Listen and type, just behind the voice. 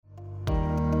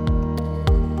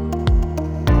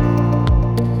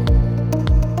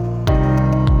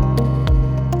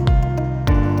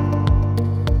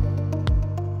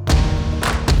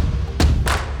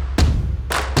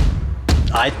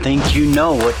I think you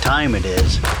know what time it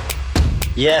is.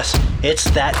 Yes, it's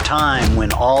that time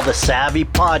when all the savvy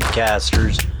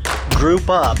podcasters group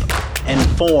up and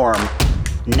form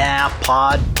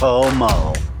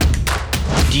NaPodPoMo.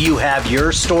 Do you have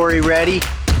your story ready?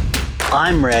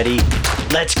 I'm ready.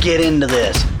 Let's get into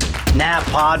this.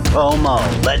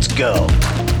 NaPodPoMo. Let's go.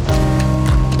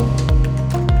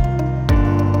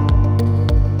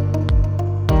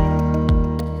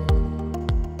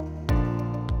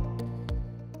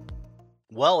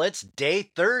 Well, it's day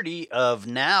 30 of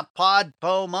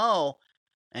NaPodPoMo,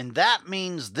 and that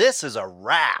means this is a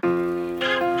wrap.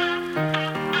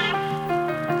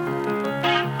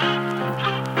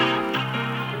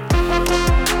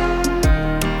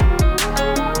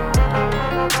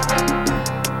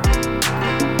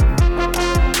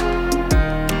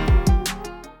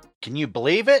 Can you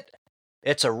believe it?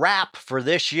 It's a wrap for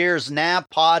this year's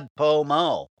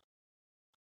NaPodPoMo.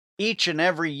 Each and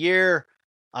every year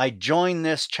I join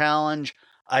this challenge,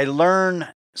 I learn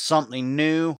something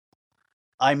new,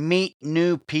 I meet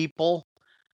new people,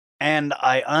 and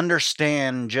I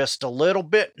understand just a little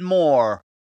bit more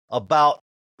about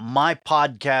my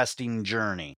podcasting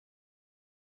journey.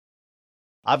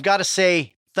 I've got to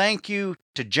say thank you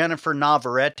to Jennifer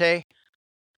Navarrete.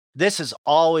 This is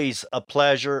always a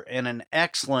pleasure and an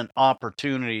excellent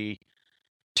opportunity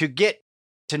to get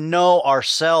to know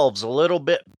ourselves a little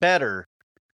bit better,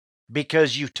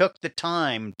 because you took the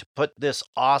time to put this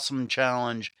awesome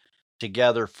challenge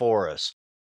together for us.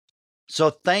 So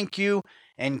thank you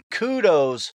and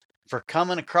kudos for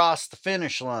coming across the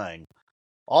finish line.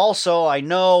 Also, I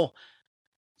know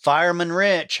Fireman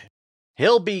Rich,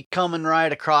 he'll be coming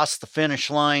right across the finish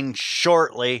line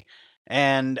shortly,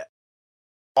 and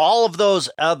all of those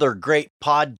other great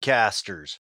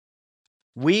podcasters.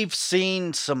 We've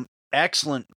seen some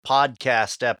excellent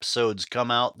podcast episodes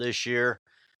come out this year,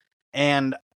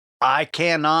 and I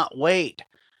cannot wait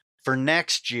for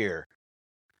next year.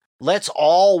 Let's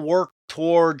all work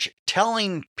towards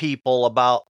telling people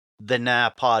about the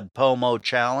NaPodPoMo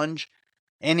challenge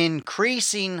and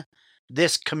increasing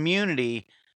this community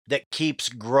that keeps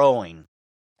growing.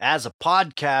 As a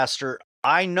podcaster,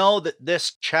 I know that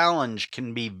this challenge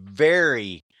can be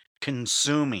very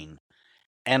consuming,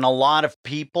 and a lot of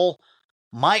people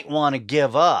might want to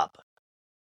give up.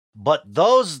 But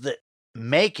those that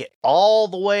make it all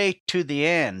the way to the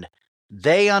end,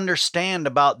 they understand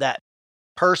about that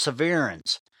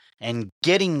perseverance and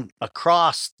getting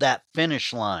across that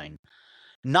finish line.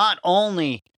 Not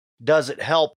only does it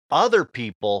help other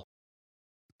people,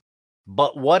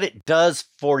 but what it does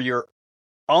for your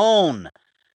own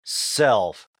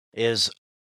self is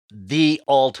the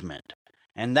ultimate.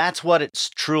 And that's what it's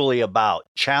truly about,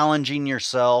 challenging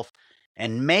yourself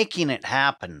and making it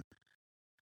happen.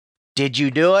 Did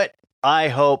you do it? I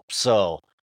hope so.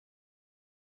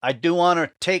 I do want to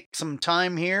take some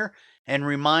time here and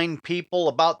remind people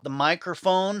about the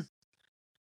microphone.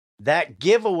 That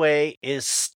giveaway is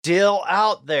still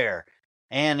out there,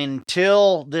 and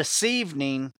until this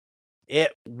evening,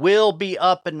 it will be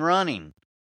up and running.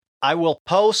 I will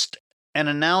post and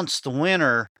announce the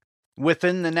winner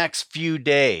within the next few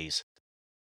days.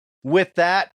 With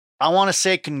that, I want to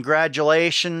say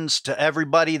congratulations to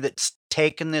everybody that's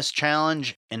taken this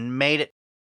challenge and made it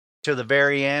to the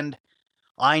very end.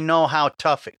 I know how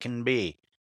tough it can be.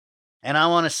 And I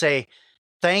want to say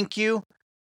thank you,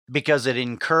 because it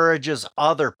encourages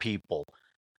other people.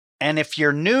 And if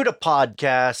you're new to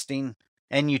podcasting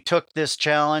and you took this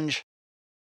challenge,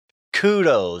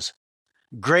 kudos.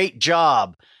 Great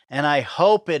job. And I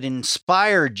hope it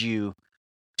inspired you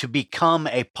to become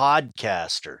a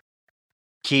podcaster.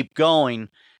 Keep going,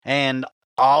 and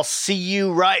I'll see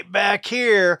you right back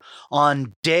here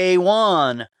on day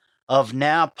 1 of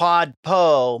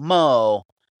NaPodPoMo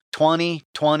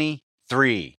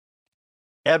 2023.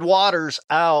 Ed Waters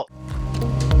out.